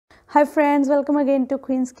Hi friends, welcome again to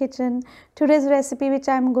Queen's Kitchen. Today's recipe which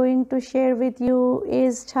I'm going to share with you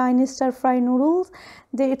is Chinese stir-fry noodles.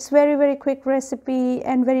 It's very quick recipe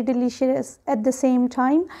and very delicious at the same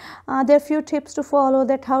time. There are few tips to follow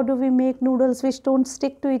that how do we make noodles which don't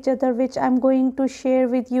stick to each other, which I'm going to share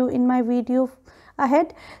with you in my video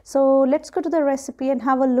ahead. So let's go to the recipe and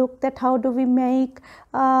have a look that how do we make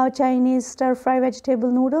Chinese stir-fry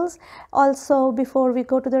vegetable noodles. Also, before we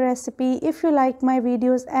go to the recipe, if you like my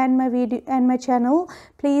videos and my channel,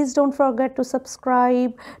 please don't forget to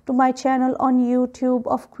subscribe to my channel on YouTube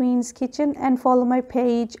of Queen's Kitchen and follow my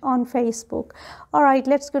page on Facebook. All right,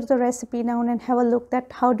 let's go to the recipe now and have a look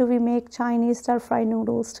that how do we make Chinese stir-fry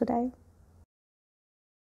noodles today.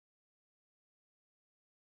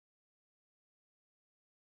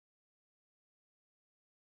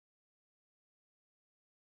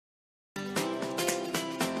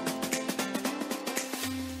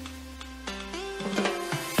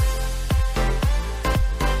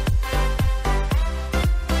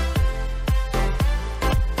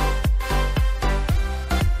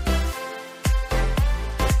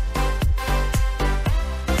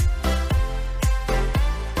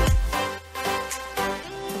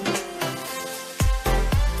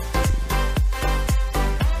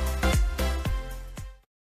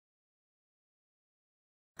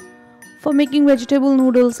 For making vegetable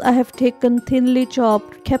noodles, I have taken thinly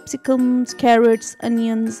chopped capsicums, carrots,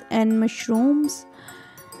 onions and mushrooms,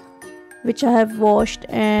 which I have washed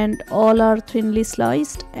and all are thinly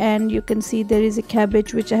sliced. And you can see there is a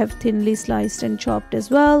cabbage which I have thinly sliced and chopped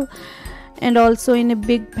as well. And also in a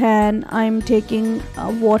big pan I am taking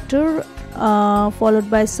water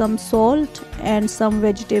followed by some salt and some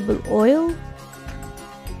vegetable oil.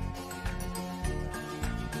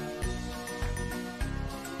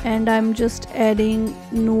 And I'm just adding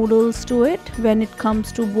noodles to it when it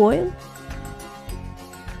comes to boil.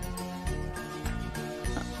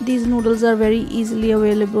 These noodles are very easily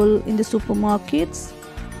available in the supermarkets.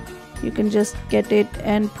 You can just get it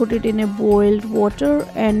and put it in a boiled water.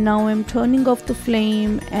 And now I'm turning off the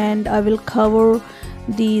flame and I will cover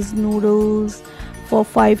these noodles for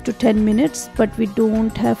 5 to 10 minutes, but we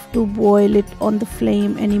don't have to boil it on the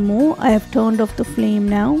flame anymore. I have turned off the flame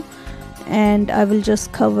now and I will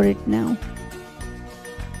just cover it now.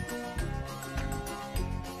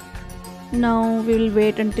 Now we will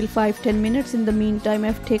wait until 5-10 minutes. In the meantime,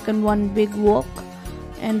 I've taken one big wok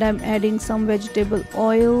and I'm adding some vegetable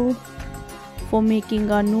oil for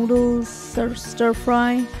making our noodles stir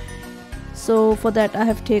fry. So for that I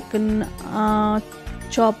have taken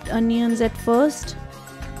chopped onions at first.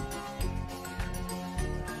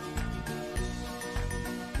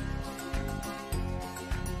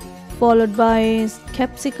 Followed by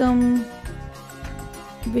capsicum,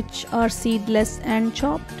 which are seedless and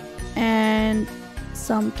chopped, and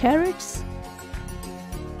some carrots,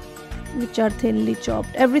 which are thinly chopped.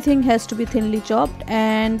 Everything has to be thinly chopped,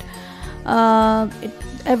 and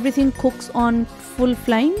everything cooks on full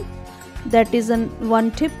flame. That is one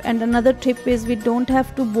tip. And another tip is we don't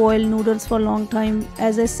have to boil noodles for a long time.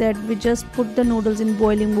 As I said, we just put the noodles in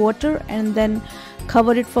boiling water and then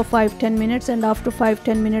cover it for 5-10 minutes, and after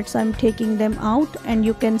 5-10 minutes I'm taking them out, and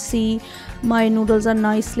you can see my noodles are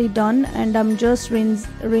nicely done, and I'm just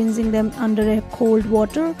rinsing them under a cold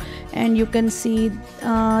water, and you can see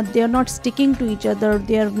they are not sticking to each other.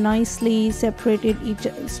 They are nicely separated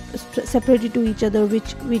to each other,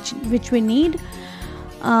 which we need.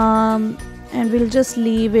 And we'll just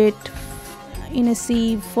leave it in a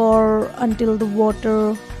sieve for until the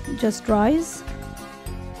water just dries.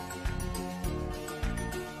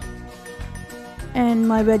 And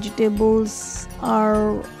my vegetables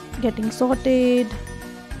are getting sauteed.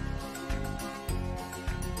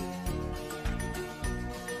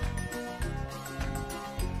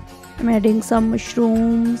 I'm adding some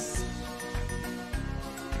mushrooms.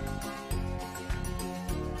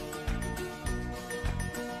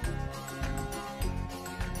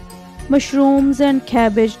 Mushrooms and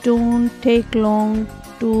cabbage don't take long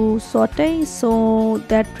to saute, so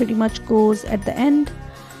that pretty much goes at the end.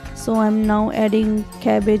 So I'm now adding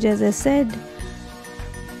cabbage, as I said,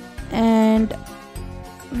 and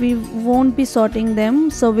we won't be sauteing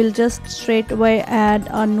them, so we'll just straight away add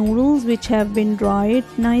our noodles, which have been dried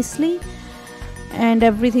nicely, and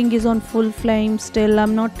everything is on full flame still.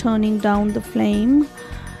 I'm not turning down the flame,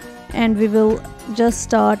 and we will just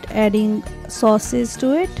start adding sauces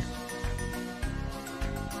to it.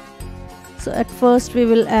 So at first we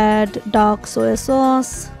will add dark soy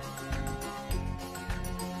sauce,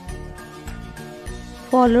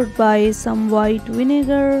 followed by some white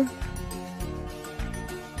vinegar,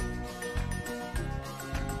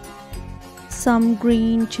 some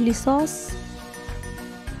green chili sauce.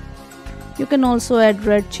 You can also add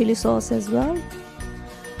red chili sauce as well,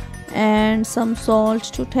 and some salt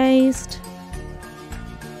to taste.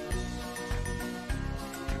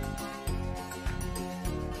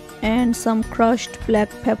 And some crushed black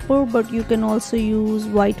pepper, but you can also use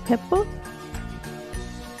white pepper.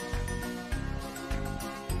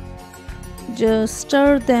 Just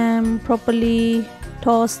stir them properly,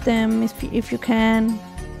 toss them if you can.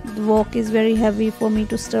 The wok is very heavy for me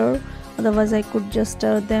to stir, otherwise I could just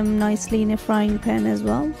stir them nicely in a frying pan as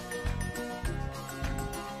well.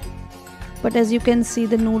 But as you can see,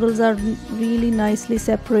 the noodles are really nicely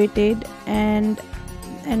separated and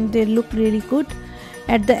they look really good.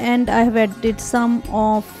 At the end I have added some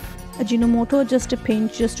of Ajinomoto, just a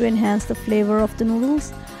pinch, just to enhance the flavor of the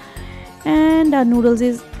noodles. And our noodles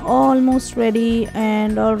is almost ready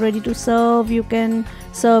and all ready to serve. You can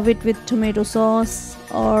serve it with tomato sauce,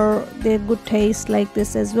 or they're good taste like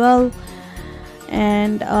this as well.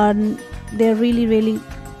 And they're really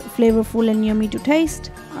flavorful and yummy to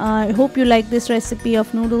taste. I hope you like this recipe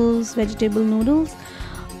of noodles, vegetable noodles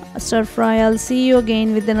stir fry. I'll see you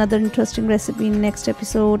again with another interesting recipe in next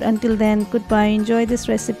episode. Until then, goodbye. Enjoy this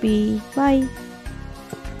recipe. Bye.